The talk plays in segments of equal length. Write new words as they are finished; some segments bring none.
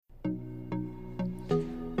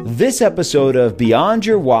This episode of Beyond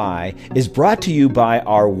Your Why is brought to you by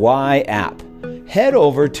our Why app. Head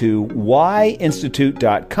over to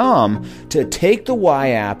whyinstitute.com to take the Why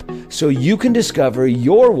app so you can discover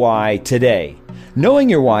your why today. Knowing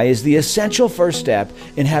your why is the essential first step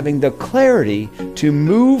in having the clarity to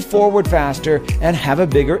move forward faster and have a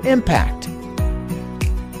bigger impact.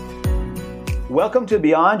 Welcome to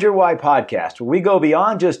Beyond Your Why podcast, where we go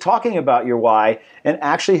beyond just talking about your why and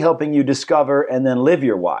actually helping you discover and then live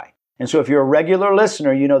your why. And so if you're a regular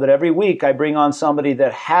listener, you know that every week I bring on somebody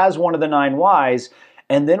that has one of the 9 whys,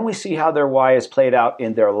 and then we see how their why is played out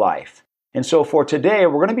in their life. And so for today,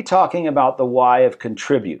 we're going to be talking about the why of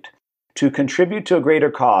contribute. To contribute to a greater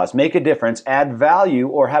cause, make a difference, add value,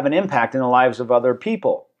 or have an impact in the lives of other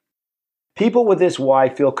people. People with this why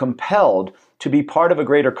feel compelled to be part of a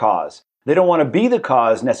greater cause. They don't want to be the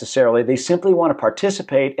cause necessarily. They simply want to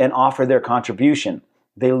participate and offer their contribution.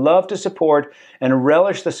 They love to support and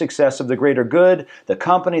relish the success of the greater good, the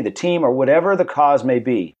company, the team, or whatever the cause may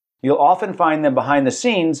be. You'll often find them behind the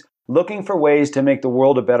scenes looking for ways to make the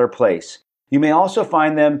world a better place. You may also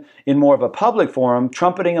find them in more of a public forum,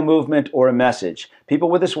 trumpeting a movement or a message.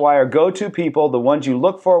 People with this why are go-to people, the ones you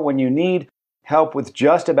look for when you need help with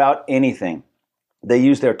just about anything. They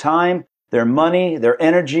use their time, their money, their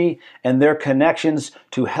energy, and their connections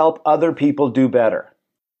to help other people do better.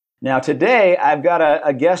 Now today, I've got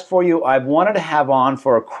a guest for you I've wanted to have on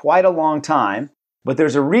for quite a long time, but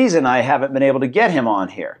there's a reason I haven't been able to get him on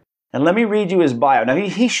here. And let me read you his bio. Now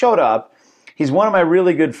he showed up, he's one of my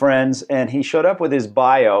really good friends, and he showed up with his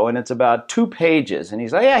bio, and it's about 2 pages. And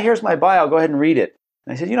he's like, yeah, here's my bio, go ahead and read it.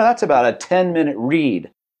 And I said, that's about a 10-minute read.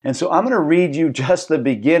 And so I'm going to read you just the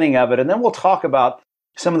beginning of it, and then we'll talk about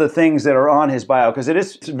some of the things that are on his bio, because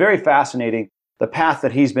it's very fascinating, the path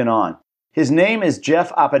that he's been on. His name is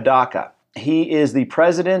Jeff Apodaca. He is the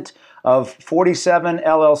president of 47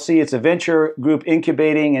 LLC. It's a venture group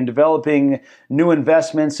incubating and developing new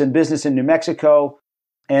investments in business in New Mexico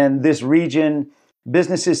and this region.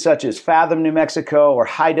 Businesses such as Fathom New Mexico or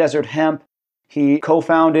High Desert Hemp, he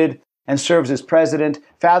co-founded and serves as president.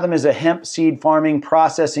 Fathom is a hemp seed farming,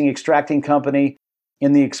 processing, extracting company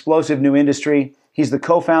in the explosive new industry. He's the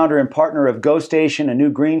co-founder and partner of GoStation, a new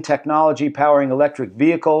green technology powering electric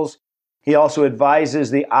vehicles. He also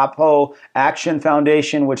advises the Apo Action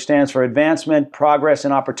Foundation, which stands for Advancement, Progress,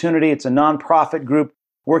 and Opportunity. It's a nonprofit group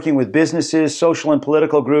working with businesses, social and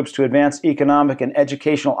political groups to advance economic and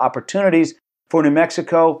educational opportunities for New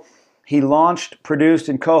Mexico. He launched, produced,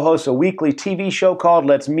 and co-hosts a weekly TV show called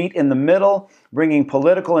Let's Meet in the Middle, bringing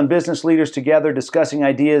political and business leaders together, discussing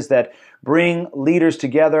ideas that bring leaders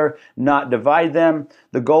together, not divide them.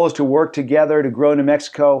 The goal is to work together to grow New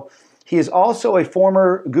Mexico. He is also a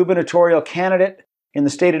former gubernatorial candidate in the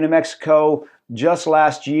state of New Mexico just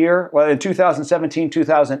last year, in 2017,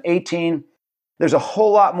 2018. There's a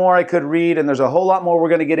whole lot more I could read, and there's a whole lot more we're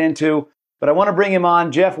going to get into, but I want to bring him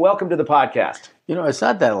on. Jeff, welcome to the podcast. It's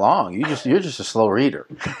not that long. You're just a slow reader.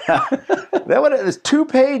 There's 2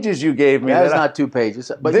 pages you gave me. That's not 2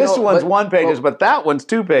 pages. But this one's 1 page, but that one's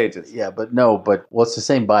 2 pages. Yeah, but it's the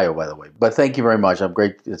same bio, by the way. But thank you very much.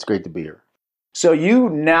 It's great to be here. So you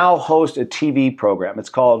now host a TV program. It's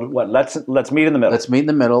called what? Let's Meet in the Middle. Let's Meet in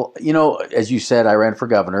the Middle. As you said, I ran for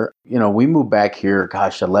governor. We moved back here,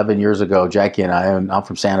 11 years ago, Jackie and I. And I'm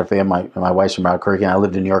from Santa Fe, and my wife's from Albuquerque. And I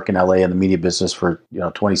lived in New York and LA in the media business for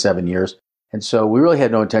 27 years. And so we really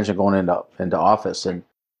had no intention of going into office. And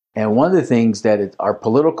one of the things that our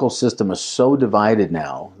political system is so divided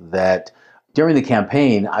now that during the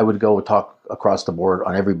campaign, I would go talk across the board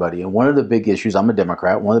on everybody. And one of the big issues, I'm a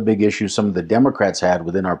Democrat, one of the big issues some of the Democrats had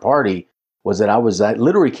within our party was that I was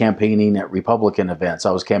literally campaigning at Republican events.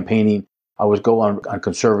 I would go on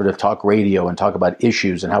conservative talk radio and talk about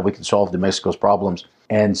issues and how we can solve New Mexico's problems.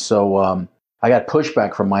 And so I got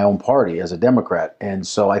pushback from my own party as a Democrat. And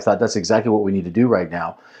so I thought that's exactly what we need to do right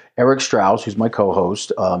now. Eric Strauss, who's my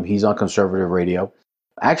co-host, he's on conservative radio.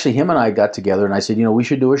 Actually, him and I got together and I said, we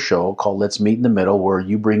should do a show called Let's Meet in the Middle, where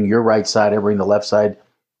you bring your right side, I bring the left side.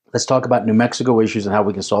 Let's talk about New Mexico issues and how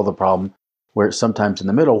we can solve the problem, where sometimes in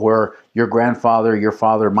the middle, where your grandfather, your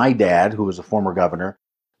father, my dad, who was a former governor,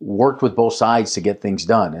 worked with both sides to get things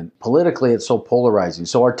done. And politically, it's so polarizing.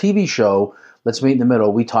 So our TV show, Let's Meet in the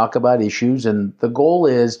Middle, we talk about issues, and the goal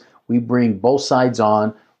is we bring both sides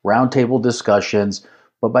on, roundtable discussions.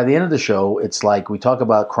 But by the end of the show, it's like we talk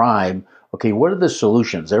about crime. Okay, what are the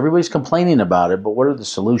solutions? Everybody's complaining about it, but what are the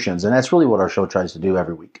solutions? And that's really what our show tries to do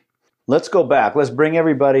every week. Let's go back. Let's bring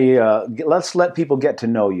everybody, let's let people get to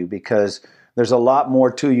know you, because there's a lot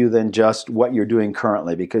more to you than just what you're doing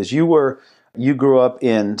currently, because you grew up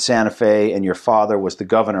in Santa Fe and your father was the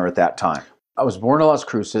governor at that time. I was born in Las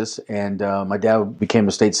Cruces, and my dad became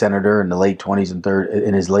a state senator in the late 20s and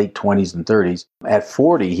in his late 20s and 30s. At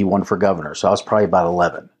 40, he won for governor, so I was probably about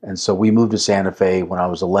 11. And so we moved to Santa Fe when I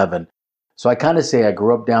was 11. So I kind of say I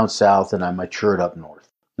grew up down south and I matured up north.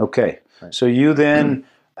 Okay. Right. So you then,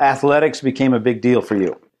 athletics became a big deal for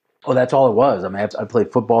you. Oh, that's all it was. I mean, I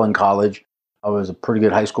played football in college. I was a pretty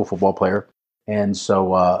good high school football player. And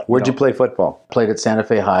so, where'd you play football? Played at Santa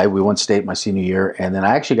Fe High. We won state my senior year. And then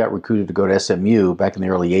I actually got recruited to go to SMU back in the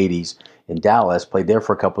early 80s in Dallas. Played there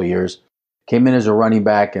for a couple of years. Came in as a running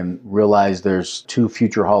back and realized there's two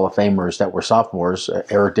future Hall of Famers that were sophomores,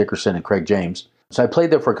 Eric Dickerson and Craig James. So I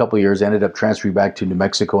played there for a couple of years, ended up transferring back to New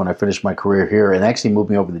Mexico, and I finished my career here and actually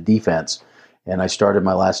moved me over to defense. And I started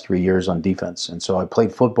my last 3 years on defense. And so I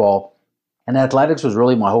played football, and athletics was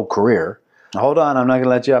really my whole career. Hold on, I'm not going to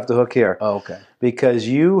let you off the hook here. Oh, okay. Because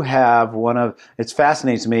you have it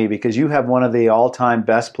fascinates me because you have one of the all-time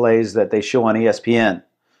best plays that they show on ESPN.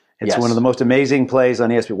 It's one of the most amazing plays on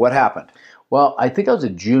ESPN. What happened? Well, I think I was a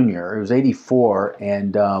junior. It was 84,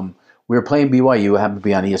 and we were playing BYU. It happened to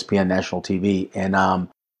be on ESPN National TV, and I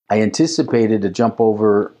anticipated to jump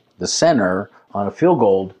over the center on a field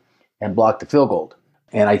goal and block the field goal.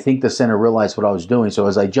 And I think the center realized what I was doing. So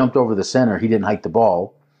as I jumped over the center, he didn't hike the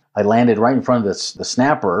ball. I landed right in front of the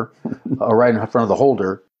snapper, or right in front of the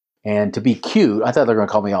holder. And to be cute, I thought they were going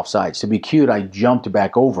to call me offsides. To be cute, I jumped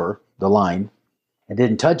back over the line and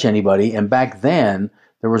didn't touch anybody. And back then,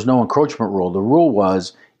 there was no encroachment rule. The rule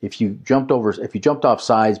was if you jumped off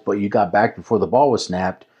sides, but you got back before the ball was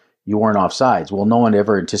snapped, you weren't offsides. Well, no one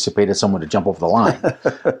ever anticipated someone to jump over the line.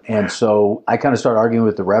 And so I kind of started arguing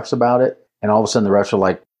with the refs about it. And all of a sudden the refs were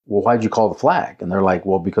like, well, why'd you call the flag? And they're like,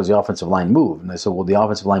 well, because the offensive line moved. And they said, well, the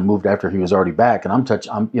offensive line moved after he was already back. And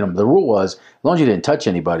the rule was, as long as you didn't touch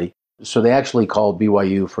anybody. So they actually called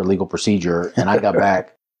BYU for legal procedure, and I got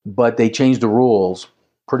back. But they changed the rules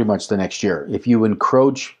pretty much the next year. If you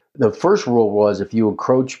encroach, the first rule was if you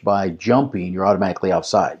encroach by jumping, you're automatically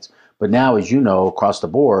offsides. But now, as you know, across the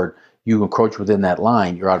board, you encroach within that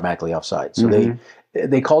line, you're automatically offside. So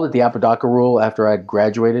they called it the Apodaca rule after I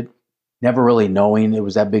graduated, never really knowing it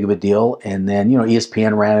was that big of a deal. And then,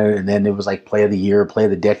 ESPN ran it, and then it was like play of the year, play of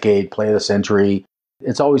the decade, play of the century.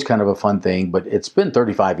 It's always kind of a fun thing, but it's been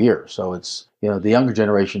 35 years. So it's, the younger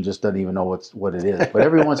generation just doesn't even know what it is. But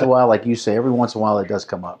every once in a while, like you say, every once in a while it does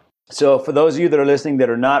come up. So for those of you that are listening that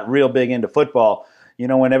are not real big into football,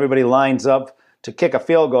 when everybody lines up to kick a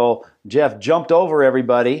field goal, Jeff jumped over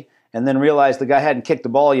everybody and then realized the guy hadn't kicked the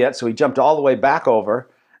ball yet, so he jumped all the way back over,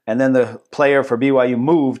 and then the player for BYU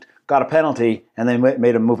moved, got a penalty, and then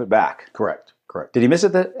made him move it back. Correct. Did he miss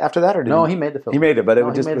it after that, or no? He made the field goal. He made it, but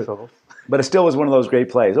but it still was one of those great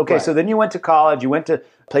plays. Okay, right. So then you went to college. You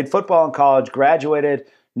played football in college, graduated.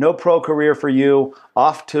 No pro career for you.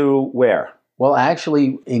 Off to where? Well,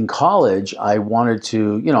 actually, in college, I wanted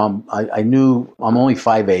to. I knew I'm only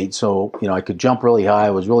 5'8", so I could jump really high.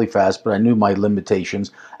 I was really fast, but I knew my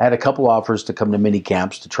limitations. I had a couple offers to come to mini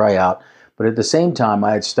camps to try out. But at the same time,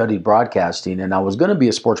 I had studied broadcasting, and I was going to be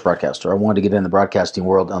a sports broadcaster. I wanted to get in the broadcasting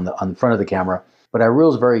world on the front of the camera. But I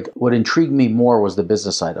realized what intrigued me more was the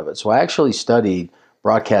business side of it. So I actually studied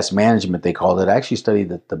broadcast management, they called it. I actually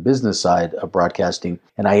studied the business side of broadcasting.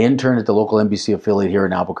 And I interned at the local NBC affiliate here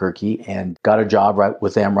in Albuquerque and got a job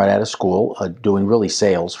with them right out of school, doing really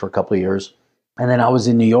sales for a couple of years. And then I was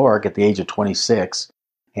in New York at the age of 26.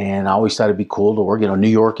 And I always thought it'd be cool to work. New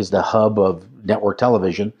York is the hub of network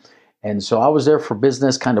television. And so I was there for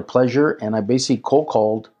business, kind of pleasure, and I basically cold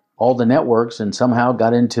called all the networks and somehow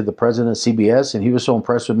got into the president of CBS, and he was so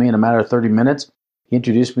impressed with me in a matter of 30 minutes. He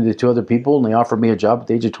introduced me to two other people, and they offered me a job at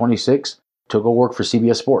the age of 26 to go work for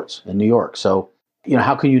CBS Sports in New York. So,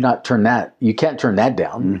 how can you not turn that? You can't turn that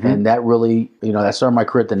down. Mm-hmm. And that really, that started my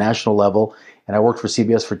career at the national level, and I worked for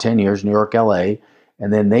CBS for 10 years, New York, LA,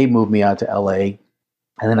 and then they moved me out to LA, and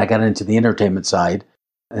then I got into the entertainment side.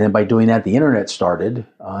 And then by doing that, the internet started.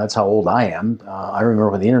 That's how old I am. I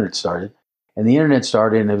remember when the internet started. And the internet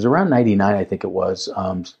started, and it was around 99, I think it was.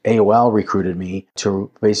 AOL recruited me to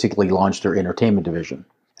basically launch their entertainment division.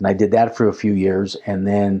 And I did that for a few years. And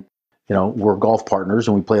then, we're golf partners,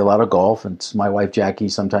 and we play a lot of golf. And my wife, Jackie,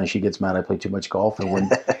 sometimes she gets mad I play too much golf.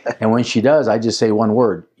 And when she does, I just say one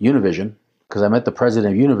word, Univision, because I met the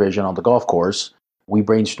president of Univision on the golf course. We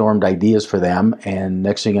brainstormed ideas for them. And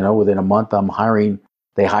next thing you know, within a month,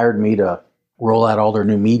 they hired me to roll out all their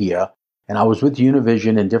new media. And I was with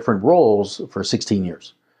Univision in different roles for 16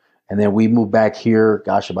 years. And then we moved back here,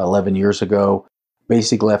 about 11 years ago,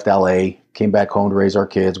 basically left LA, came back home to raise our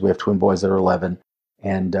kids. We have twin boys that are 11.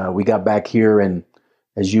 And we got back here. And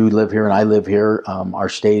as you live here and I live here, our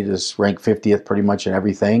state is ranked 50th pretty much in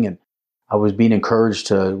everything. And I was being encouraged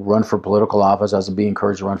to run for political office. I was being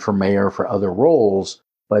encouraged to run for mayor, for other roles.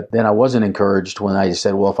 But then I wasn't encouraged when I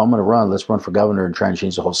said, well, if I'm going to run, let's run for governor and try and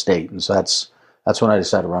change the whole state. And so that's when I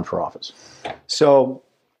decided to run for office. So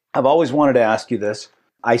I've always wanted to ask you this.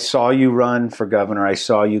 I saw you run for governor. I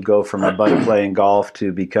saw you go from a buddy playing golf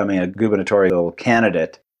to becoming a gubernatorial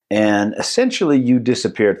candidate. And essentially, you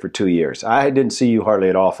disappeared for 2 years. I didn't see you hardly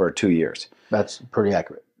at all for 2 years. That's pretty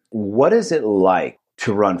accurate. What is it like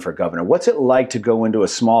to run for governor? What's it like to go into a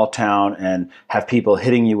small town and have people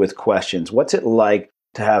hitting you with questions? What's it like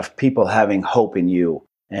to have people having hope in you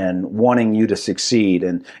and wanting you to succeed?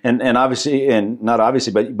 And obviously, and not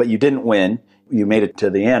obviously, but you didn't win. You made it to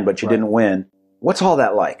the end, but you didn't win. What's all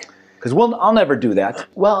that like? Because I'll never do that.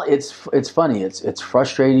 Well, it's funny. It's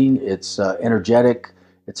frustrating. It's energetic.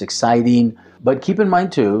 It's exciting. But keep in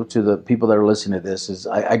mind, too, to the people that are listening to this, is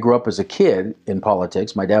I grew up as a kid in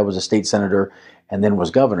politics. My dad was a state senator and then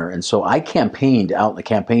was governor. And so I campaigned out in the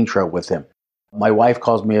campaign trail with him. My wife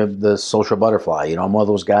calls me the social butterfly. You know, I'm one of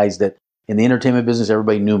those guys that in the entertainment business,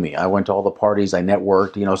 everybody knew me. I went to all the parties. I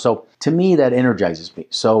networked, you know. So to me, that energizes me.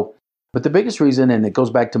 So, but the biggest reason, and it goes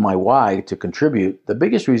back to my why to contribute, the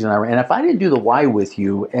biggest reason I ran, and if I didn't do the why with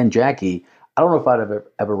you and Jackie, I don't know if I'd have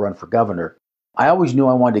ever run for governor. I always knew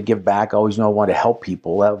I wanted to give back. I always knew I wanted to help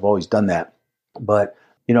people. I've always done that. But,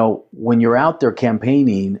 you know, when you're out there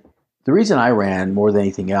campaigning, the reason I ran more than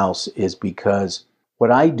anything else is because what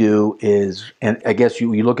I do is, and I guess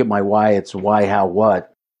you look at my why, it's why, how,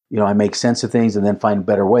 what. You know, I make sense of things and then find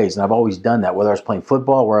better ways. And I've always done that, whether I was playing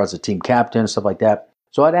football, where I was a team captain, stuff like that.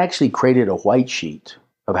 So I'd actually created a white sheet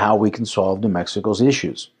of how we can solve New Mexico's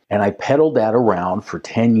issues. And I peddled that around for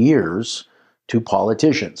 10 years to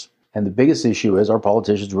politicians. And the biggest issue is our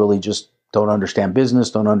politicians really just don't understand business,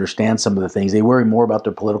 don't understand some of the things. They worry more about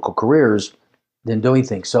their political careers than doing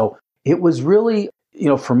things. So it was really, you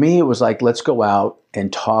know, for me, it was like, let's go out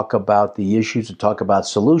and talk about the issues and talk about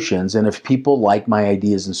solutions. And if people like my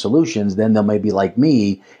ideas and solutions, then they'll maybe like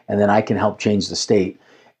me, and then I can help change the state.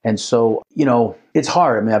 And so, you know, it's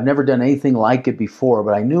hard. I mean, I've never done anything like it before,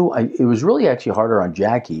 but I knew it was really actually harder on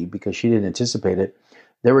Jackie because she didn't anticipate it.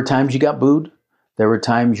 There were times you got booed. There were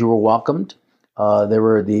times you were welcomed. There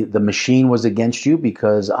were the machine was against you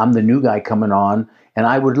because I'm the new guy coming on. And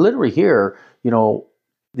I would literally hear, you know,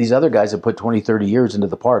 these other guys have put 20, 30 years into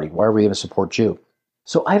the party. Why are we going to support you?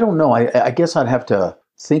 So I don't know. I guess I'd have to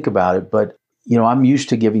think about it. But, you know, I'm used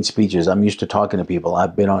to giving speeches. I'm used to talking to people.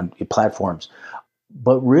 I've been on platforms.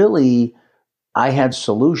 But really, I had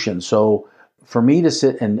solutions. So for me to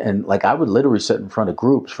sit and like I would literally sit in front of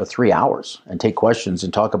groups for 3 hours and take questions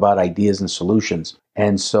and talk about ideas and solutions.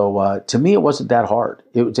 And so to me, it wasn't that hard.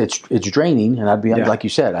 It's draining. And I'd be, like you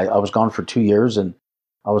said, I was gone for 2 years and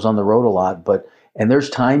I was on the road a lot. And there's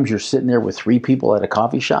times you're sitting there with 3 people at a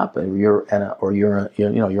coffee shop and you're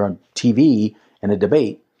on TV in a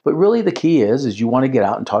debate. But really the key is you want to get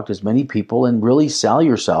out and talk to as many people and really sell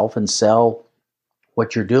yourself and sell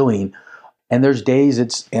what you're doing. And there's days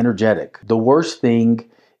it's energetic. The worst thing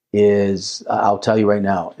is, I'll tell you right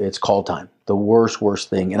now, it's call time. The worst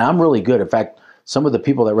thing. And I'm really good. In fact, some of the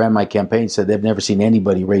people that ran my campaign said they've never seen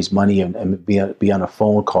anybody raise money and be on a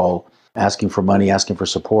phone call asking for money, asking for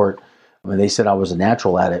support. I mean, they said I was a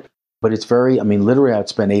natural at it. But it's literally I'd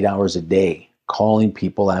spend 8 hours a day calling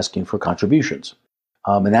people asking for contributions.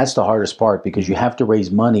 And that's the hardest part because you have to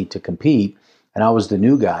raise money to compete. And I was the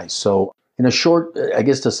new guy. So in a short, I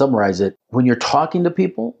guess to summarize it, when you're talking to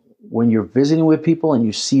people, when you're visiting with people and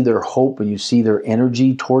you see their hope and you see their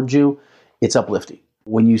energy towards you, it's uplifting.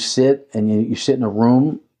 When you sit and you sit in a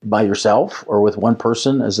room by yourself or with one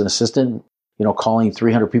person as an assistant, you know, calling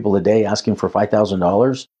 300 people a day asking for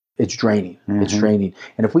 $5,000, it's draining. Mm-hmm. It's draining.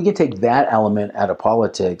 And if we can take that element out of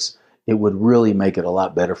politics, it would really make it a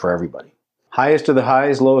lot better for everybody. Highest of the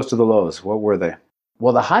highs, lowest of the lows. What were they?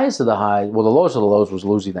 Well, the highest of the highs, the lowest of the lows was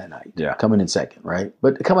losing that night. Yeah. Coming in second, right?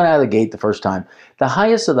 But coming out of the gate the first time, the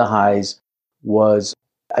highest of the highs was,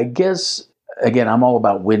 I guess, again, I'm all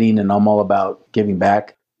about winning and I'm all about giving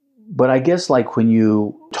back. But I guess like when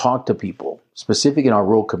you talk to people, specific in our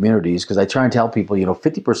rural communities, because I try and tell people,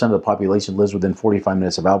 50% of the population lives within 45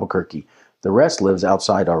 minutes of Albuquerque. The rest lives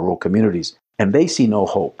outside our rural communities, and they see no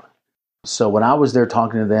hope. So when I was there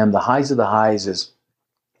talking to them, the highs of the highs is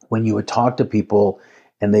when you would talk to people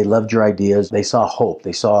and they loved your ideas, they saw hope,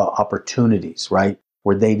 they saw opportunities, right,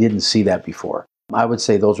 where they didn't see that before. I would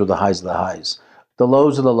say those were the highs of the highs. The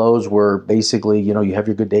lows of the lows were basically, you have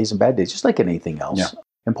your good days and bad days, just like anything else. Yeah.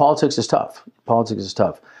 And politics is tough. Politics is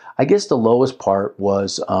tough. I guess the lowest part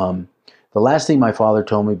was the last thing my father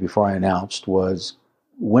told me before I announced was,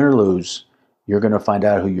 win or lose, you're going to find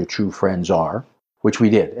out who your true friends are. which we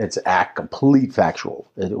did. It's complete factual.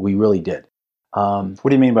 We really did. What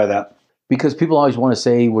do you mean by that? Because people always want to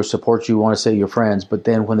say we support you, want to say you're friends, but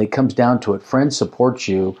then when it comes down to it, friends support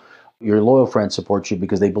you, your loyal friends support you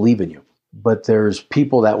because they believe in you. But there's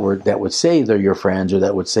people that would say they're your friends, or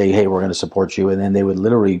that would say, hey, we're going to support you, and then they would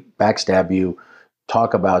literally backstab you,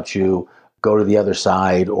 talk about you, go to the other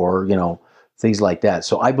side, or things like that.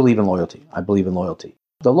 So I believe in loyalty.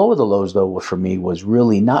 The low of the lows, though, for me was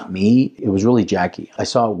really not me. It was really Jackie. I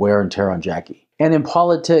saw wear and tear on Jackie. And in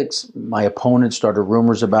politics, my opponents started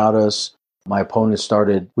rumors about us. My opponents all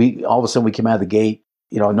of a sudden we came out of the gate.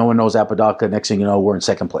 No one knows Apodaca. Next thing you know, we're in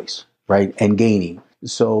second place, right? And gaining.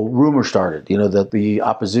 So rumors started, that the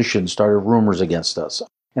opposition started rumors against us.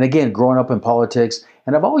 And again, growing up in politics,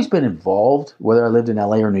 and I've always been involved, whether I lived in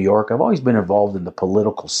LA or New York, I've always been involved in the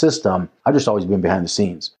political system. I've just always been behind the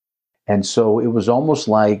scenes. And so it was almost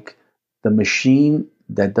like the machine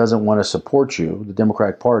that doesn't want to support you, the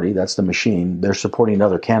Democratic Party, that's the machine, they're supporting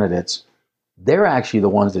other candidates. They're actually the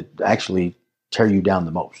ones that actually tear you down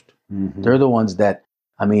the most. Mm-hmm. They're the ones that,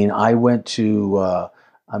 I went to,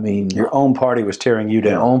 your own party was tearing you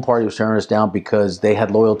down. Your own party was tearing us down because they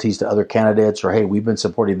had loyalties to other candidates, or, hey, we've been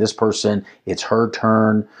supporting this person. It's her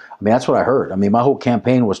turn. That's what I heard. My whole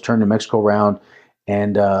campaign was turn New Mexico around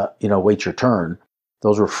and, wait your turn.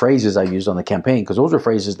 Those were phrases I used on the campaign because those are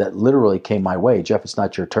phrases that literally came my way. Jeff, it's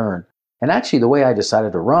not your turn. And actually, the way I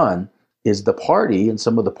decided to run is the party and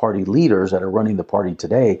some of the party leaders that are running the party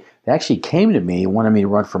today, they actually came to me and wanted me to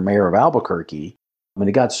run for mayor of Albuquerque.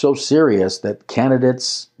 It got so serious that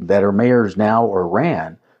candidates that are mayors now or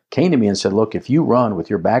ran came to me and said, look, if you run with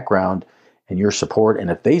your background and your support, and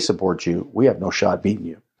if they support you, we have no shot beating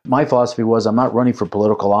you. My philosophy was I'm not running for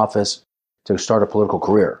political office to start a political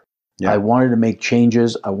career. Yeah. I wanted to make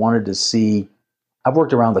changes. I wanted to see, I've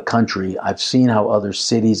worked around the country. I've seen how other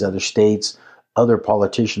cities, other states, other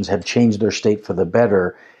politicians have changed their state for the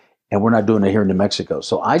better, and we're not doing it here in New Mexico.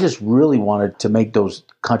 So I just really wanted to make those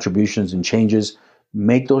contributions and changes,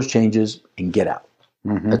 make those changes, and get out.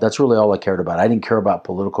 Mm-hmm. That's really all I cared about. I didn't care about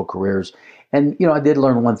political careers. And, I did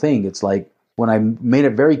learn one thing. It's like when I made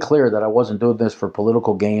it very clear that I wasn't doing this for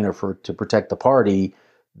political gain or to protect the party,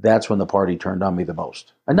 that's when the party turned on me the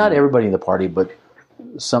most. And not everybody in the party, but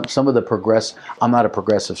some of the I'm not a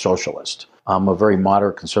progressive socialist. I'm a very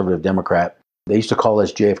moderate conservative Democrat. They used to call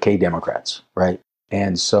us JFK Democrats, right?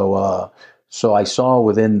 And so I saw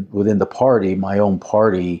within the party, my own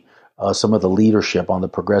party, some of the leadership on the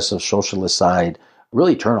progressive socialist side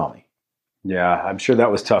really turn on me. Yeah, I'm sure that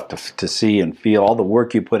was tough to see and feel, all the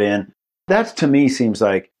work you put in. That, to me, seems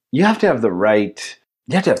like you have to have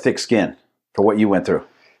thick skin for what you went through.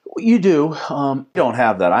 You do. You don't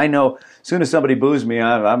have that. I know as soon as somebody boos me,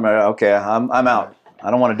 I'm okay, I'm out.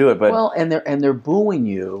 I don't want to do it. But and they're booing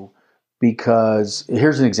you because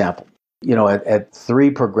here's an example. At 3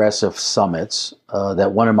 progressive summits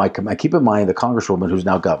that one of my, keep in mind the Congresswoman who's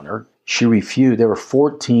now governor, she refused. There were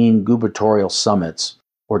 14 gubernatorial summits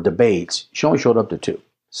or debates. She only showed up to 2.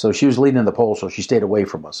 So she was leading the poll, so she stayed away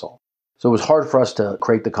from us all. So it was hard for us to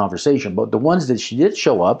create the conversation. But the ones that she did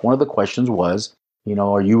show up, one of the questions was,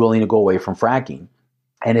 are you willing to go away from fracking?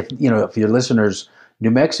 And if your listeners,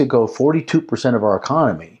 New Mexico, 42% of our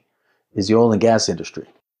economy is the oil and gas industry.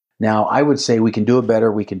 Now, I would say we can do it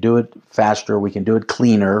better, we can do it faster, we can do it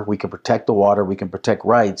cleaner, we can protect the water, we can protect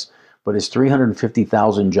rights, but it's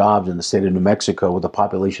 350,000 jobs in the state of New Mexico with a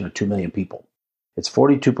population of 2 million people. It's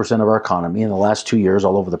 42% of our economy. In the last 2 years,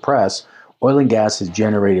 all over the press, oil and gas has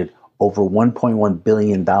generated over $1.1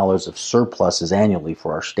 billion of surpluses annually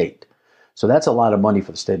for our state. So that's a lot of money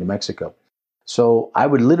for the state of New Mexico. So I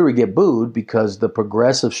would literally get booed because the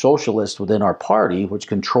progressive socialists within our party, which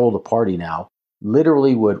control the party now,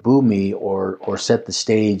 literally would boo me or set the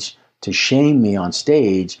stage to shame me on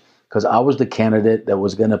stage because I was the candidate that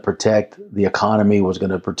was going to protect the economy, was going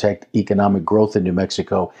to protect economic growth in New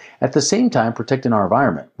Mexico, at the same time protecting our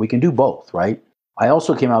environment. We can do both, right? I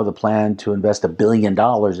also came out with a plan to invest $1 billion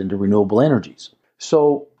into renewable energies.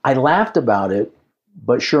 So I laughed about it,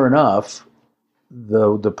 but sure enough,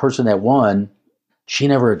 the person that won, she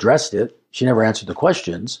never addressed it. She never answered the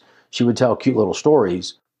questions. She would tell cute little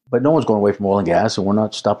stories, but no one's going away from oil and gas, and we're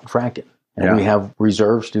not stopping fracking. And we have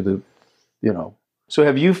reserves to the, So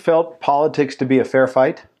have you felt politics to be a fair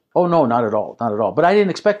fight? Oh, no, not at all. Not at all. But I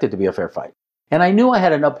didn't expect it to be a fair fight. And I knew I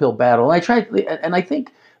had an uphill battle. And I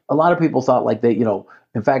think a lot of people thought like they,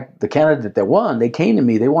 in fact, the candidate that won, they came to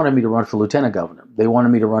me, they wanted me to run for lieutenant governor. They wanted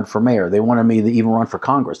me to run for mayor. They wanted me to even run for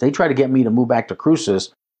Congress. They tried to get me to move back to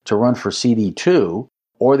Cruces to run for CD2.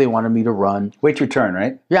 or they wanted me to run. Wait your turn,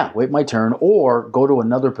 right? Yeah, wait my turn, or go to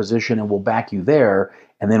another position and we'll back you there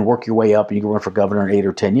and then work your way up and you can run for governor in 8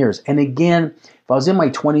 or 10 years. And again, if I was in my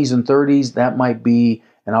 20s and 30s, that might be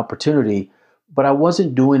an opportunity, but I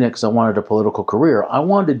wasn't doing it because I wanted a political career. I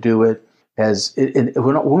wanted to do it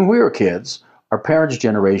when we were kids, our parents'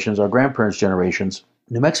 generations, our grandparents' generations,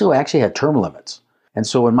 New Mexico actually had term limits. And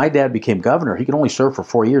so when my dad became governor, he could only serve for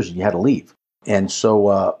 4 years and you had to leave. And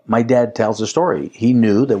so my dad tells the story. He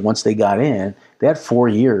knew that once they got in, they had 4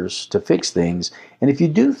 years to fix things. And if you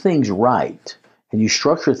do things right and you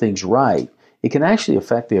structure things right, it can actually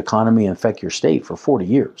affect the economy and affect your state for 40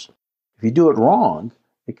 years. If you do it wrong,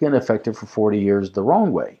 it can affect it for 40 years the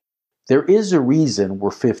wrong way. There is a reason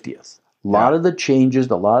we're 50th. A lot of the changes,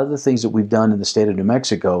 a lot of the things that we've done in the state of New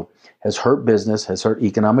Mexico has hurt business, has hurt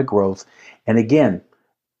economic growth. And again,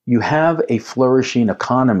 you have a flourishing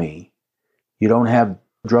economy. You don't have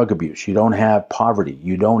drug abuse. You don't have poverty.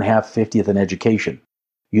 You don't have 50th in education.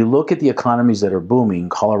 You look at the economies that are booming,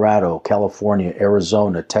 Colorado, California,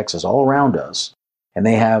 Arizona, Texas, all around us, and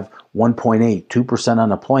they have 1.8, 2%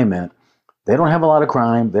 unemployment. They don't have a lot of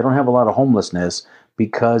crime. They don't have a lot of homelessness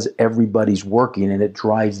because everybody's working and it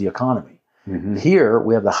drives the economy. Mm-hmm. Here,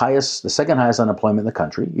 we have the second highest unemployment in the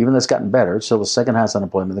country. Even though it's gotten better, it's still the second highest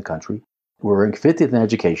unemployment in the country. We're ranked 50th in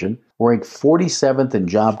education. We're ranked 47th in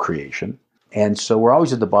job creation. And so we're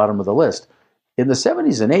always at the bottom of the list. In the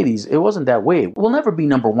 70s and 80s, it wasn't that way. We'll never be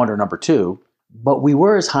number one or number two, but we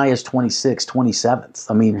were as high as 26th, 27th.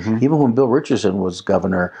 I mean, even when Bill Richardson was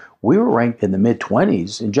governor, we were ranked in the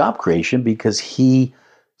mid-20s in job creation because he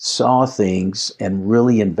saw things and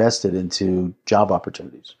really invested into job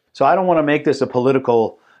opportunities. So I don't want to make this a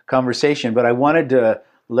political conversation, but I wanted to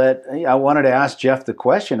ask Jeff the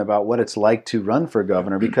question about what it's like to run for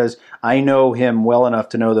governor, because I know him well enough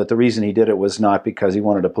to know that the reason he did it was not because he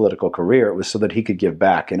wanted a political career. It was so that he could give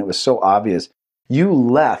back. And it was so obvious. You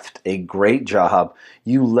left a great job.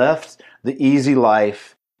 You left the easy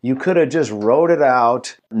life. You could have just wrote it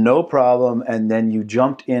out, no problem. And then you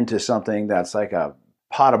jumped into something that's like a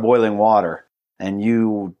pot of boiling water. And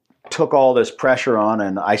you took all this pressure on.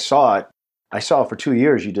 And I saw it for 2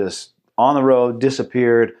 years. You just on the road,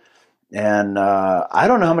 disappeared, and I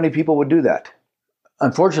don't know how many people would do that.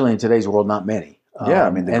 Unfortunately, in today's world, not many. Yeah,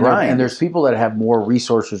 I mean, the grind. And there's people that have more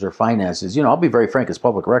resources or finances. You know, I'll be very frank, it's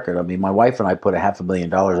public record. I mean, my wife and I put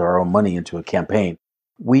 $500,000 of our own money into a campaign.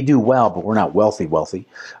 We do well, but we're not wealthy.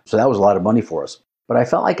 So that was a lot of money for us. But I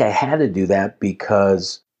felt like I had to do that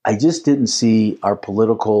because I just didn't see our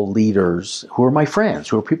political leaders, who are my friends,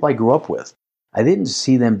 who are people I grew up with. I didn't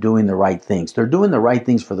see them doing the right things. They're doing the right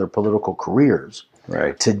things for their political careers.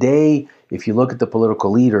 Right. Today, if you look at the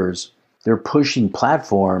political leaders, they're pushing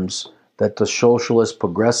platforms that the socialist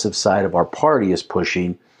progressive side of our party is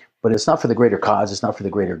pushing, but it's not for the greater cause. It's not for the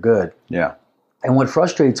greater good. Yeah. And what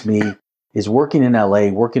frustrates me is working in LA,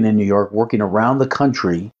 working in New York, working around the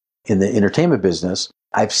country in the entertainment business.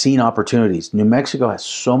 I've seen opportunities. New Mexico has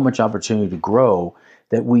so much opportunity to grow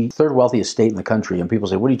that third wealthiest state in the country. And people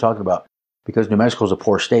say, what are you talking about? Because New Mexico is a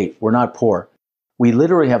poor state. We're not poor. We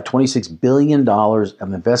literally have $26 billion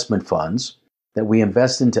of investment funds that we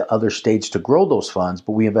invest into other states to grow those funds,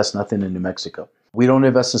 but we invest nothing in New Mexico. We don't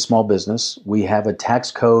invest in small business. We have a tax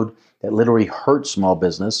code that literally hurts small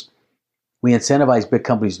business. We incentivize big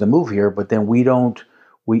companies to move here, but then we don't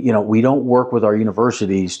work with our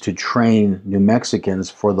universities to train New Mexicans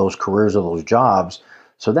for those careers or those jobs.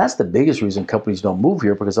 So that's the biggest reason companies don't move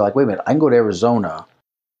here, because they're like, wait a minute, I can go to Arizona.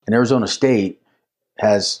 And Arizona State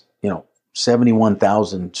has,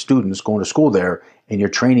 71,000 students going to school there, and you're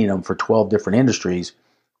training them for 12 different industries.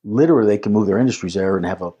 Literally, they can move their industries there and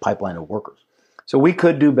have a pipeline of workers. So we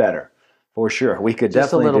could do better, for sure. We could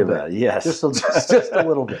definitely do better. Yes. Just a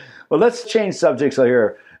little bit. Well, let's change subjects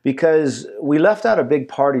here, because we left out a big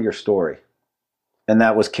part of your story, and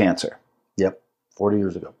that was cancer. Yep, 40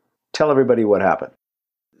 years ago. Tell everybody what happened.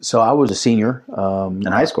 So I was a senior in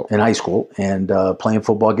high school, and playing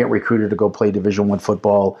football, get recruited to go play Division I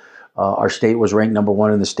football. Our state was ranked number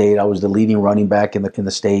one in the state. I was the leading running back in the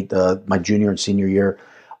state my junior and senior year.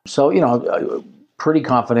 So, pretty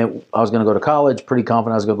confident I was going to go to college, pretty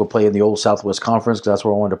confident I was going to go play in the old Southwest Conference because that's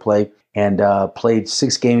where I wanted to play, and played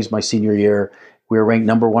 6 games my senior year. We were ranked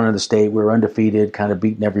number one in the state. We were undefeated, kind of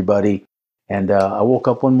beating everybody. And I woke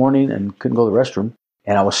up one morning and couldn't go to the restroom.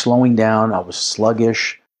 And I was slowing down. I was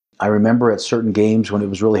sluggish. I remember at certain games when it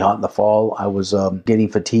was really hot in the fall, I was getting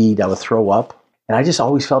fatigued. I would throw up. And I just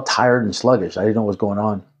always felt tired and sluggish. I didn't know what was going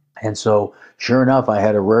on. And so, sure enough, I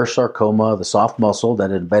had a rare sarcoma, the soft muscle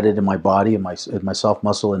that had embedded in my body, and my soft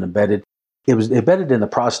muscle and embedded It was embedded in the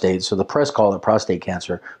prostate, so the press called it prostate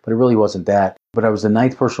cancer, but it really wasn't that. But I was the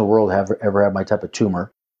 9th person in the world to ever have my type of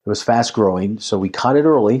tumor. It was fast growing, so we caught it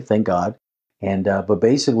early, thank God. And but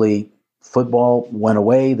basically, football went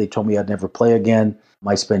away. They told me I'd never play again.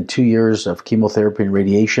 I spent 2 years of chemotherapy and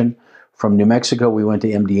radiation. From New Mexico, we went to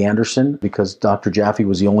MD Anderson because Dr. Jaffe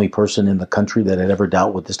was the only person in the country that had ever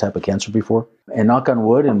dealt with this type of cancer before. And knock on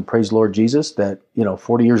wood, and praise Lord Jesus, that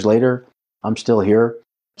 40 years later, I'm still here.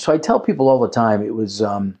 So I tell people all the time, it was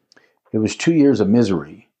 2 years of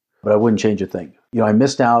misery, but I wouldn't change a thing. I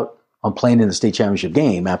missed out on playing in the state championship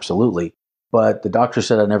game, absolutely. But the doctor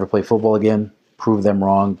said I'd never play football again, proved them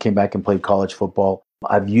wrong, came back and played college football.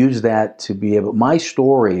 I've used that to be able, my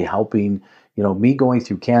story helping, me going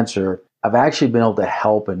through cancer, I've actually been able to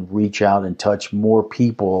help and reach out and touch more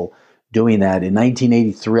people doing that. In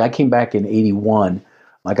 1983, I came back in 81.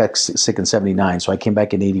 I got sick in 79, so I came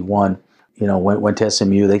back in 81. Went to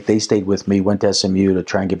SMU. They stayed with me, went to SMU to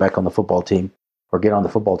try and get back on the football team or get on the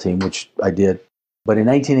football team, which I did. But in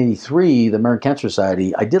 1983, the American Cancer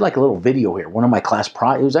Society, I did like a little video here. One of my class,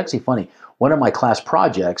 it was actually funny. One of my class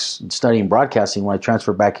projects studying broadcasting when I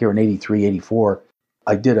transferred back here in 83, 84,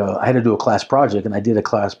 I had to do a class project, and I did a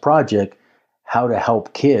class project, how to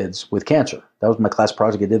help kids with cancer. That was my class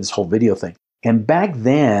project. I did this whole video thing. And back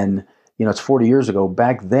then, it's 40 years ago,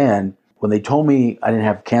 back then, when they told me I didn't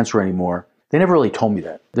have cancer anymore, they never really told me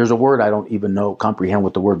that. There's a word I don't even comprehend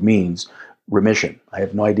what the word means, remission. I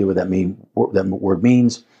have no idea what that word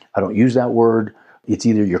means. I don't use that word. It's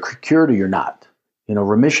either you're cured or you're not.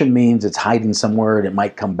 Remission means it's hiding somewhere and it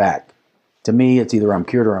might come back. To me, it's either I'm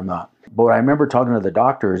cured or I'm not. But I remember talking to the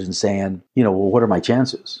doctors and saying, well, what are my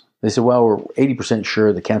chances? They said, well, we're 80%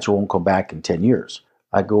 sure the cancer won't come back in 10 years.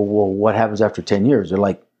 I go, well, what happens after 10 years? They're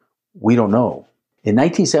like, we don't know. In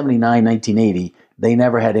 1979, 1980, they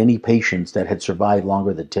never had any patients that had survived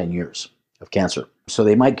longer than 10 years of cancer. So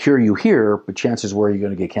they might cure you here, but chances were you're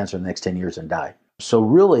going to get cancer in the next 10 years and die. So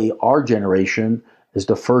really, our generation is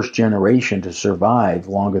the first generation to survive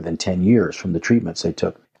longer than 10 years from the treatments they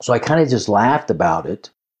took. So I kind of just laughed about it.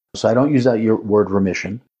 So I don't use that word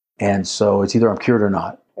remission. And so it's either I'm cured or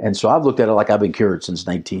not. And so I've looked at it like I've been cured since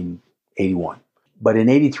 1981. But in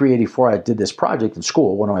 83, 84, I did this project in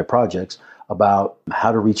school, one of my projects, about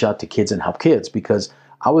how to reach out to kids and help kids, because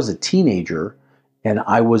I was a teenager and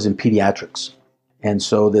I was in pediatrics. And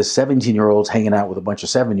so this 17-year-old's hanging out with a bunch of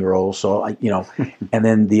 7-year-olds. So, and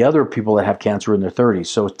then the other people that have cancer in their 30s.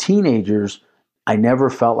 So teenagers, I never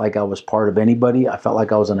felt like I was part of anybody. I felt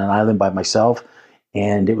like I was on an island by myself,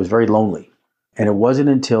 and it was very lonely. And it wasn't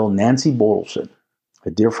until Nancy Bortelson,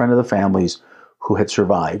 a dear friend of the family's who had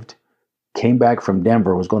survived, came back from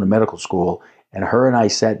Denver, was going to medical school, and her and I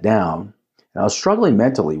sat down, and I was struggling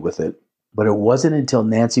mentally with it. But it wasn't until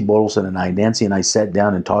Nancy and I sat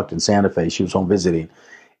down and talked in Santa Fe. She was home visiting.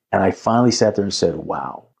 And I finally sat there and said,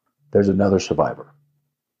 wow, there's another survivor.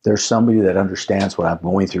 There's somebody that understands what I'm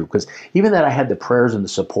going through. Because even that I had the prayers and the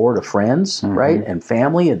support of friends, right, and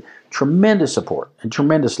family, and tremendous support and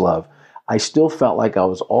tremendous love, I still felt like I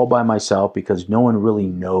was all by myself because no one really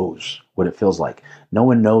knows what it feels like. No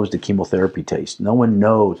one knows the chemotherapy taste. No one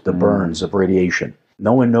knows the burns of radiation.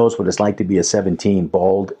 No one knows what it's like to be a 17,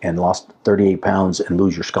 bald, and lost 38 pounds and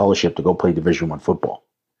lose your scholarship to go play Division I football,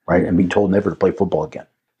 right? And be told never to play football again.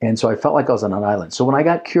 And so I felt like I was on an island. So when I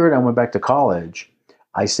got cured, I went back to college.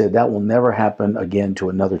 I said, that will never happen again to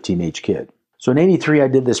another teenage kid. So in 83, I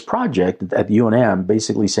did this project at the UNM,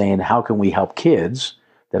 basically saying, how can we help kids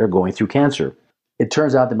that are going through cancer? It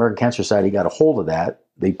turns out the American Cancer Society got a hold of that.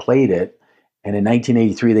 They played it. And in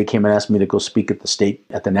 1983, they came and asked me to go speak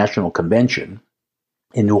at the National Convention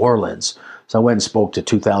in New Orleans. So I went and spoke to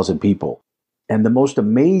 2,000 people. And the most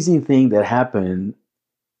amazing thing that happened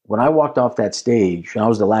when I walked off that stage, and I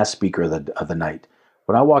was the last speaker of the night.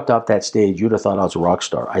 When I walked off that stage, you'd have thought I was a rock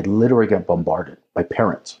star. I literally got bombarded by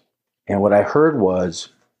parents. And what I heard was,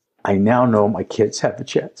 I now know my kids have a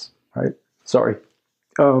chance, right? Sorry.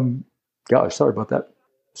 Gosh, sorry about that.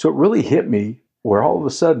 So it really hit me where all of a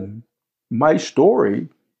sudden, my story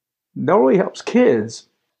not only helps kids,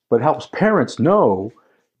 but helps parents know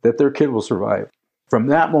that their kid will survive. From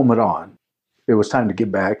that moment on, it was time to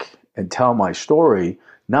get back and tell my story,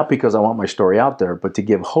 not because I want my story out there, but to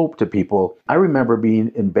give hope to people. I remember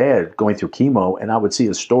being in bed going through chemo, and I would see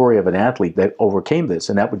a story of an athlete that overcame this,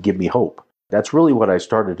 and that would give me hope. That's really what I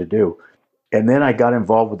started to do. And then I got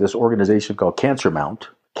involved with this organization called Cancer Mount,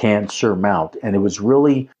 and it was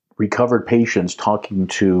really recovered patients talking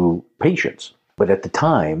to patients. But at the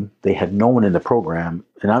time, they had no one in the program.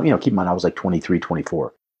 And keep in mind, I was like 23,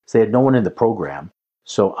 24. So they had no one in the program.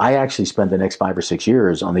 So I actually spent the next 5 or 6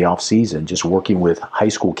 years on the off season just working with high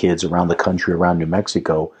school kids around the country, around New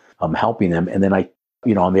Mexico, helping them. And then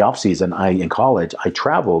on the off season, in college, I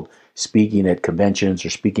traveled speaking at conventions or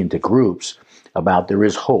speaking to groups about there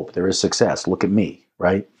is hope, there is success. Look at me,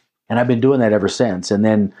 right? And I've been doing that ever since. And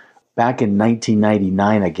then back in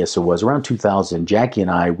 1999, I guess it was, around 2000, Jackie and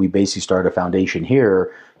I, we basically started a foundation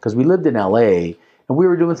here because we lived in LA and we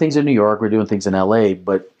were doing things in New York, we were doing things in LA,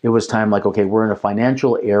 but it was time like, okay, we're in a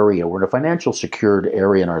financial area, we're in a financial secured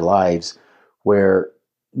area in our lives where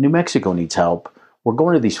New Mexico needs help. We're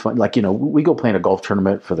going to these, we go play in a golf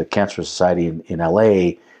tournament for the Cancer Society in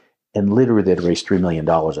LA, and literally they'd raise $3 million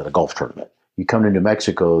at a golf tournament. You come to New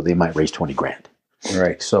Mexico, they might raise 20 grand.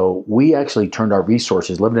 Right. So we actually turned our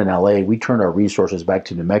resources, living in LA, we turned our resources back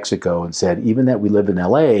to New Mexico and said, even that we live in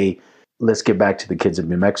LA, let's get back to the kids of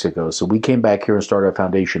New Mexico. So we came back here and started a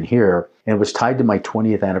foundation here, and it was tied to my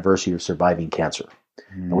 20th anniversary of surviving cancer.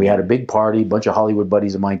 And we had a big party, a bunch of Hollywood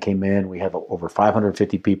buddies of mine came in. We had over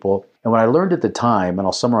 550 people. And what I learned at the time, and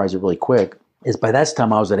I'll summarize it really quick, is by that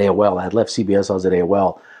time I was at AOL. I had left CBS, I was at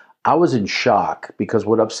AOL. I was in shock because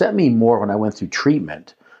what upset me more when I went through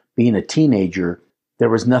treatment, being a teenager, there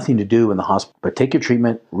was nothing to do in the hospital but take your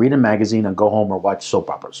treatment, read a magazine, and go home or watch soap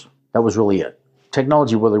operas. That was really it.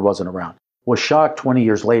 Technology really wasn't around. Was shocked 20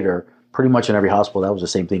 years later, pretty much in every hospital, that was the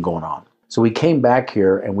same thing going on. So we came back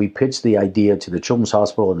here and we pitched the idea to the Children's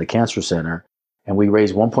Hospital and the Cancer Center, and we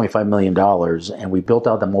raised $1.5 million, and we built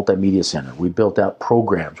out the multimedia center. We built out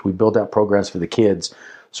programs. We built out programs for the kids.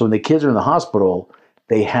 So when the kids are in the hospital,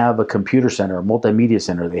 they have a computer center, a multimedia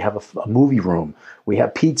center. They have a movie room. We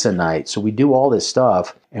have pizza night. So we do all this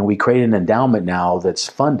stuff, and we create an endowment now that's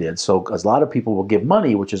funded. So a lot of people will give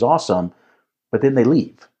money, which is awesome, but then they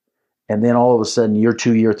leave. And then all of a sudden, year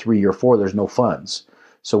 2, year 3, year 4, there's no funds.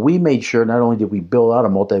 So we made sure not only did we build out a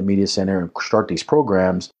multimedia center and start these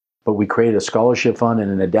programs, but we created a scholarship fund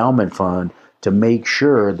and an endowment fund to make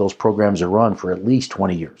sure those programs are run for at least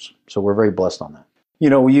 20 years. So we're very blessed on that.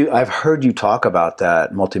 I've heard you talk about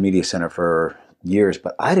that multimedia center for years,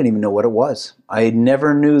 but I didn't even know what it was. I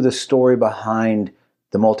never knew the story behind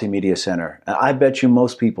the multimedia center. And I bet you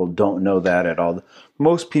most people don't know that at all.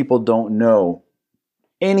 Most people don't know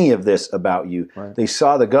any of this about you. Right. They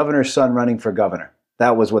saw the governor's son running for governor.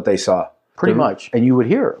 That was what they saw. Pretty much. And you would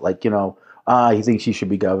hear, he thinks he should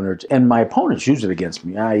be governor. And my opponents use it against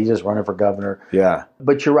me. He's just running for governor. Yeah.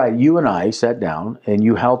 But you're right. You and I sat down and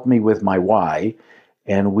you helped me with my why.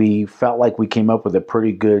 And we felt like we came up with a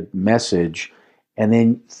pretty good message. And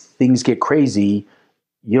then things get crazy.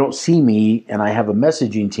 You don't see me, and I have a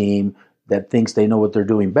messaging team that thinks they know what they're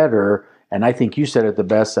doing better. And I think you said it the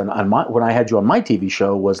best. And when I had you on my TV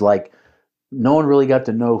show was like, no one really got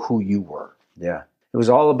to know who you were. Yeah. It was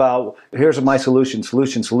all about, here's my solution.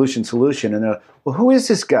 And they're, well, who is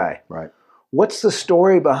this guy? Right. What's the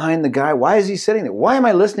story behind the guy? Why is he sitting there? Why am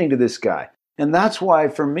I listening to this guy? And that's why,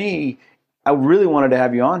 for me, I really wanted to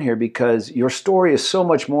have you on here because your story is so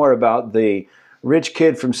much more about the rich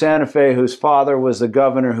kid from Santa Fe whose father was the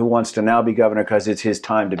governor who wants to now be governor because it's his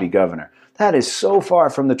time to be governor. That is so far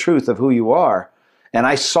from the truth of who you are. And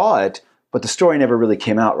I saw it, but the story never really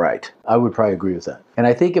came out right. I would probably agree with that. And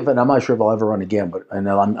I think and I'm not sure if I'll ever run again, but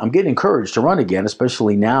I'm getting encouraged to run again,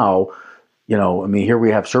 especially now. Here we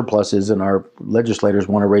have surpluses and our legislators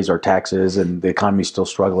want to raise our taxes and the economy's still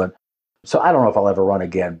struggling. So I don't know if I'll ever run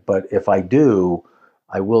again, but if I do,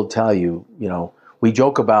 I will tell you, we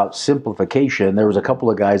joke about simplification. There was a couple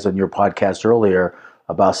of guys on your podcast earlier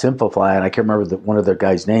about Simplify, and I can't remember one of their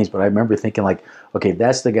guys' names, but I remember thinking okay,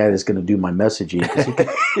 that's the guy that's going to do my messaging.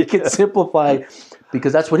 He can simplify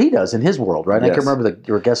because that's what he does in his world, right? Yes. I can't remember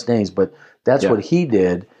your guest names, but that's what he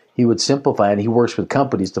did. He would simplify, and he works with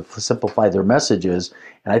companies to simplify their messages.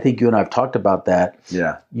 And I think you and I have talked about that.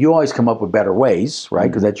 Yeah. You always come up with better ways, right?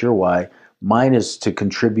 Because that's your why. Mine is to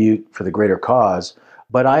contribute for the greater cause.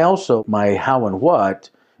 But my how and what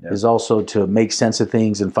is also to make sense of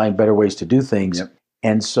things and find better ways to do things. Yep.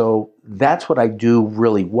 And so that's what I do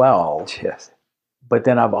really well. Yes. But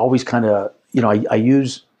then I've always kind of,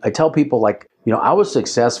 I tell people I was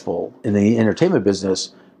successful in the entertainment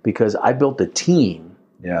business because I built a team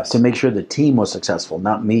to make sure the team was successful,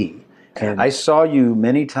 not me. And I saw you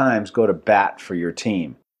many times go to bat for your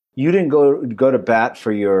team. You didn't go to bat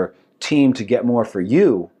for your team to get more for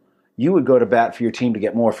you. You would go to bat for your team to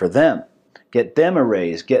get more for them, get them a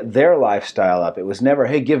raise, get their lifestyle up. It was never,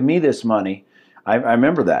 hey, give me this money. I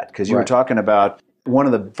remember that because you were talking about one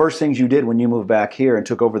of the first things you did when you moved back here and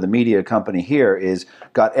took over the media company here is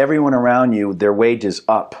got everyone around you, their wages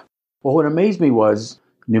up. Well, what amazed me was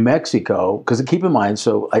New Mexico, because keep in mind,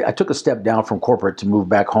 so I took a step down from corporate to move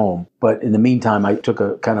back home. But in the meantime, I took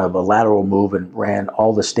a kind of a lateral move and ran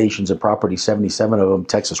all the stations and properties, 77 of them,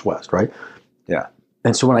 Texas West, right? Yeah.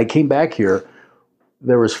 And so when I came back here,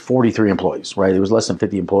 there was 43 employees, right? It was less than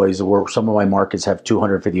 50 employees. Where some of my markets have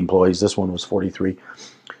 250 employees. This one was 43.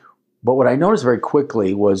 But what I noticed very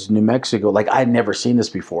quickly was New Mexico, like I'd never seen this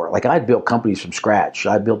before. Like I'd built companies from scratch.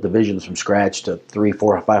 I built divisions from scratch to 300,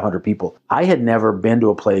 400, 500 people. I had never been to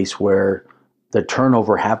a place where the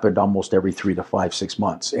turnover happened almost every 3 to 5, 6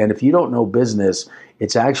 months. And if you don't know business,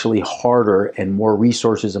 it's actually harder and more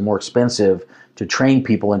resources and more expensive to train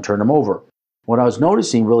people and turn them over. What I was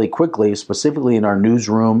noticing really quickly, specifically in our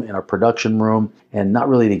newsroom, in our production room, and not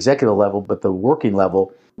really the executive level, but the working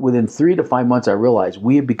level, within 3 to 5 months, I realized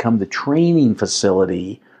we had become the training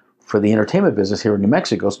facility for the entertainment business here in New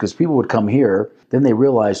Mexico, because people would come here, then they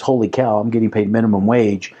realized, holy cow, I'm getting paid minimum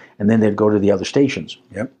wage, and then they'd go to the other stations.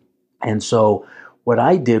 Yep. And so what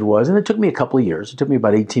I did was, and it took me a couple of years, it took me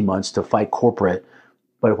about 18 months to fight corporate,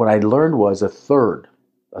 but what I learned was a third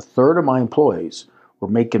of my employees were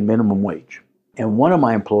making minimum wage. And one of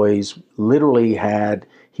my employees literally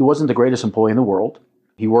he wasn't the greatest employee in the world.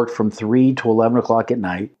 He worked from 3 to 11 o'clock at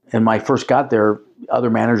night. And when I first got there, other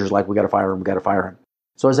managers were like, we got to fire him.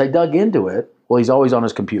 So as I dug into it, well, he's always on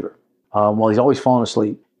his computer. He's always falling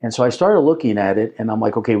asleep. And so I started looking at it, and I'm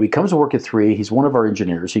like, okay, he comes to work at 3. He's one of our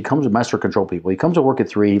engineers. He comes to master control people. He comes to work at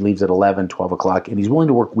 3, he leaves at 11, 12 o'clock, and he's willing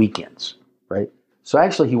to work weekends, right? So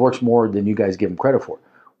actually, he works more than you guys give him credit for.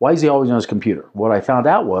 Why is he always on his computer? What I found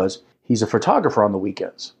out was he's a photographer on the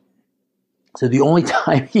weekends. So the only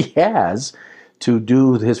time he has to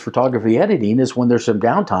do his photography editing is when there's some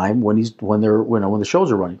downtime when the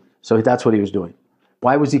shows are running. So that's what he was doing.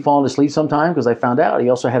 Why was he falling asleep sometime? Because I found out he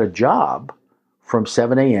also had a job from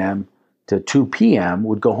 7 a.m. to 2 p.m.,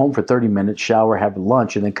 would go home for 30 minutes, shower, have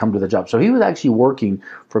lunch, and then come to the job. So he was actually working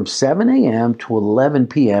from 7 a.m. to 11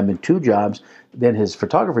 p.m. in 2 jobs, then his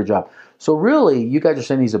photography job. So really, you guys are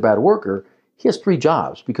saying he's a bad worker. He has 3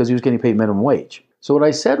 jobs because he was getting paid minimum wage. So what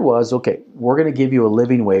I said was, okay, we're going to give you a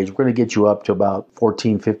living wage. We're going to get you up to about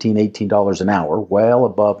 $14, $15, $18 an hour, well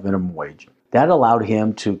above minimum wage. That allowed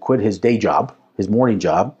him to quit his day job, his morning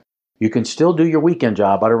job. You can still do your weekend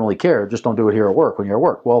job. I don't really care. Just don't do it here at work when you're at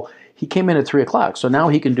work. Well, he came in at 3 o'clock. So now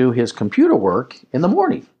he can do his computer work in the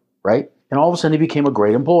morning, right? And all of a sudden he became a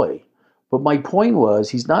great employee. But my point was,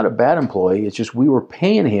 he's not a bad employee. It's just we were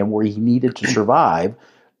paying him where he needed to survive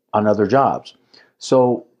on other jobs.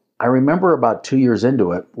 So I remember about 2 years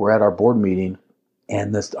into it, we're at our board meeting,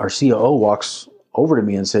 and our COO walks over to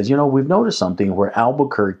me and says, we've noticed something where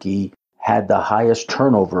Albuquerque had the highest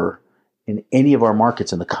turnover in any of our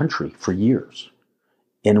markets in the country for years.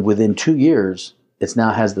 And within 2 years, it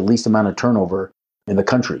now has the least amount of turnover in the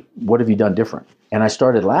country. What have you done different? And I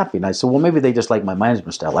started laughing. I said, well, maybe they just like my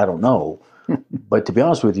management style. I don't know. But to be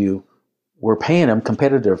honest with you, we're paying them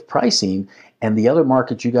competitive pricing, and the other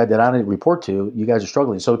markets you guys that I didn't report to, you guys are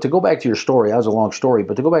struggling. So to go back to your story, that was a long story,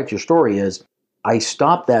 but to go back to your story is I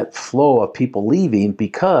stopped that flow of people leaving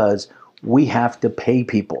because we have to pay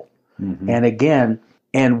people. Mm-hmm. And again,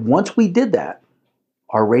 and once we did that,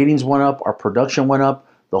 our ratings went up, our production went up,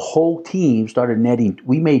 the whole team started netting.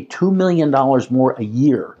 We made $2 million more a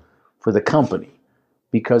year for the company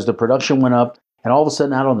because the production went up, and all of a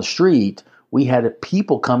sudden out on the street, we had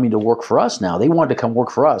people coming to work for us now. They wanted to come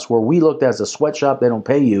work for us. Where we looked as a sweatshop, they don't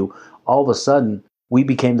pay you. All of a sudden, we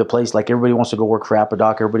became the place like everybody wants to go work for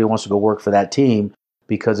Apodaca. Everybody wants to go work for that team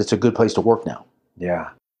because it's a good place to work now. Yeah.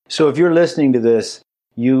 So if you're listening to this,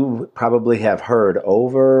 you probably have heard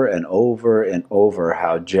over and over and over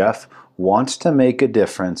how Jeff wants to make a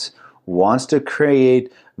difference, wants to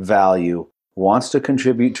create value, wants to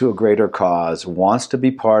contribute to a greater cause, wants to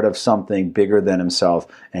be part of something bigger than himself,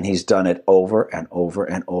 and he's done it over and over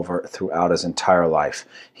and over throughout his entire life.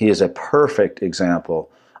 He is a perfect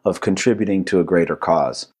example of contributing to a greater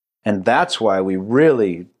cause. And that's why we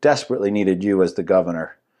really desperately needed you as the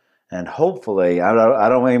governor. And hopefully, I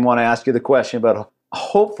don't even want to ask you the question, but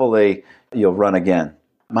hopefully you'll run again.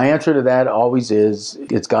 My answer to that always is,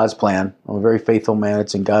 it's God's plan. I'm a very faithful man.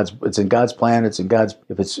 It's in God's plan. If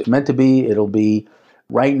it's meant to be, it'll be.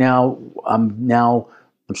 Right now, I'm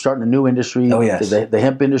starting a new industry. Oh, yes. The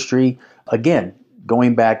hemp industry. Again,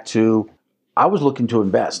 going back to, I was looking to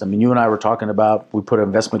invest. I mean, you and I were talking about, we put an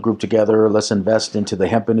investment group together. Let's invest into the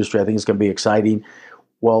hemp industry. I think it's going to be exciting.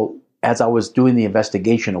 Well, as I was doing the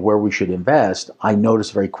investigation of where we should invest, I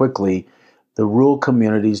noticed very quickly the rural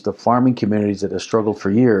communities, the farming communities that have struggled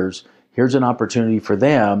for years, here's an opportunity for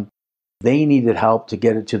them They needed help to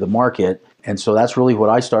get it to the market. And so that's really what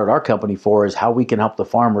I started our company for, is how we can help the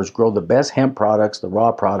farmers grow the best hemp products, the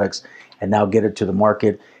raw products, and now get it to the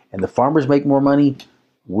market. And the farmers make more money,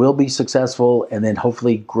 we'll be successful, and then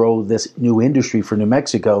hopefully grow this new industry for New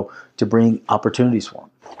Mexico to bring opportunities for them.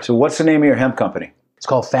 So what's the name of your hemp company? It's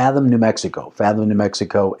called Fathom New Mexico,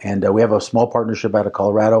 and we have a small partnership out of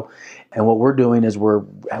Colorado. And what we're doing is we're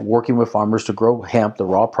working with farmers to grow hemp, the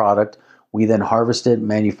raw product. We then harvest it,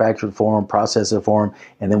 manufacture it for them, process it for them,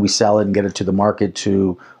 and then we sell it and get it to the market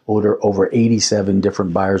to over 87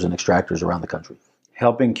 different buyers and extractors around the country.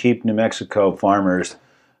 Helping keep New Mexico farmers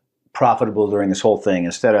profitable during this whole thing.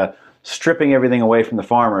 Instead of stripping everything away from the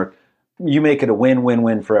farmer, you make it a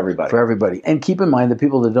win-win-win for everybody. For everybody. And keep in mind, the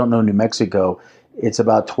people that don't know New Mexico, it's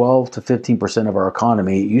about 12 to 15% of our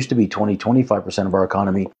economy. It used to be 20, 25% of our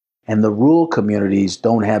economy. And the rural communities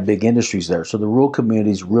don't have big industries there. So the rural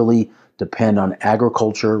communities really depend on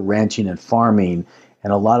agriculture, ranching, and farming.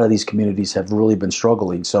 And a lot of these communities have really been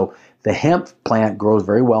struggling. So the hemp plant grows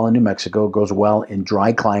very well in New Mexico, grows well in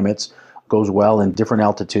dry climates, goes well in different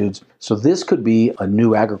altitudes. So this could be a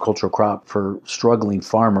new agricultural crop for struggling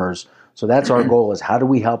farmers. So that's our goal, is how do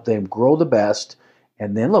we help them grow the best?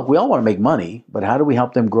 And then, look, we all want to make money, but how do we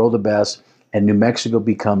help them grow the best? And New Mexico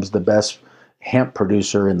becomes the best hemp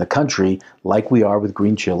producer in the country, like we are with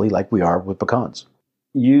green chili, like we are with pecans.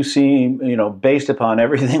 You seem, based upon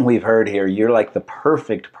everything we've heard here, you're like the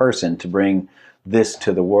perfect person to bring this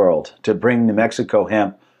to the world, to bring New Mexico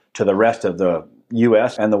hemp to the rest of the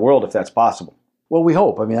U.S. and the world, if that's possible. Well, we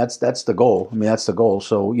hope. That's the goal. That's the goal.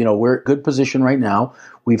 So, we're in a good position right now.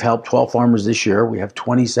 We've helped 12 farmers this year. We have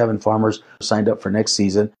 27 farmers signed up for next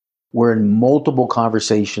season. We're in multiple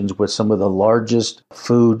conversations with some of the largest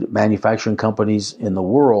food manufacturing companies in the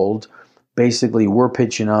world. Basically, we're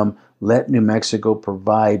pitching them, let New Mexico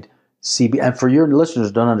provide CBD. And for your listeners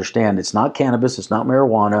who don't understand, it's not cannabis, it's not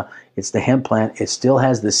marijuana, it's the hemp plant. It still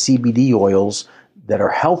has the CBD oils that are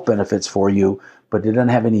health benefits for you, but it doesn't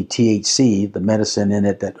have any THC, the medicine in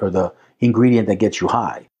it, or the ingredient that gets you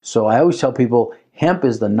high. So I always tell people, hemp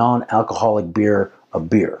is the non-alcoholic beer of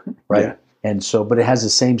beer, right? Yeah. And so, but it has the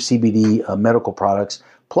same CBD medical products,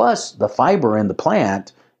 plus the fiber in the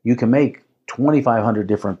plant. You can make 2,500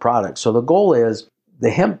 different products. So the goal is the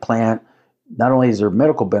hemp plant, not only is there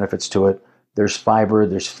medical benefits to it, there's fiber,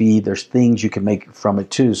 there's feed, there's things you can make from it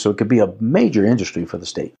too. So it could be a major industry for the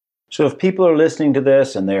state. So if people are listening to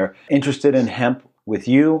this and they're interested in hemp with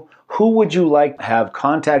you, who would you like to have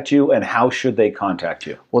contact you, and how should they contact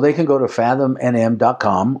you? Well, they can go to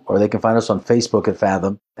fathomnm.com, or they can find us on Facebook at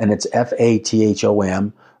Fathom, and it's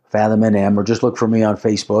FATHOM, Fathom NM, or just look for me on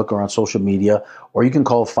Facebook or on social media, or you can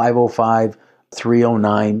call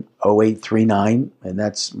 505-309-0839, and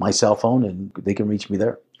that's my cell phone, and they can reach me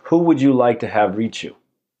there. Who would you like to have reach you?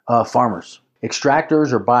 Farmers,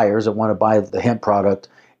 extractors or buyers that want to buy the hemp product,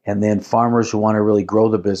 and then farmers who want to really grow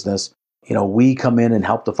the business. We come in and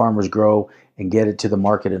help the farmers grow and get it to the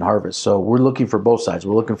market and harvest. So we're looking for both sides.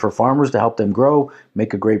 We're looking for farmers to help them grow,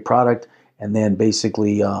 make a great product, and then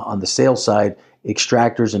basically on the sales side,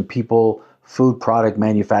 extractors and people, food product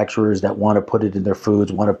manufacturers that want to put it in their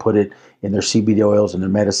foods, want to put it in their CBD oils and their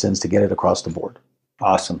medicines to get it across the board.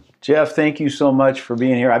 Awesome. Jeff, thank you so much for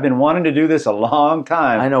being here. I've been wanting to do this a long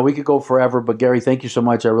time. I know, we could go forever, but Gary, thank you so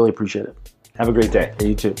much. I really appreciate it. Have a great day. Hey,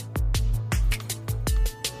 you too.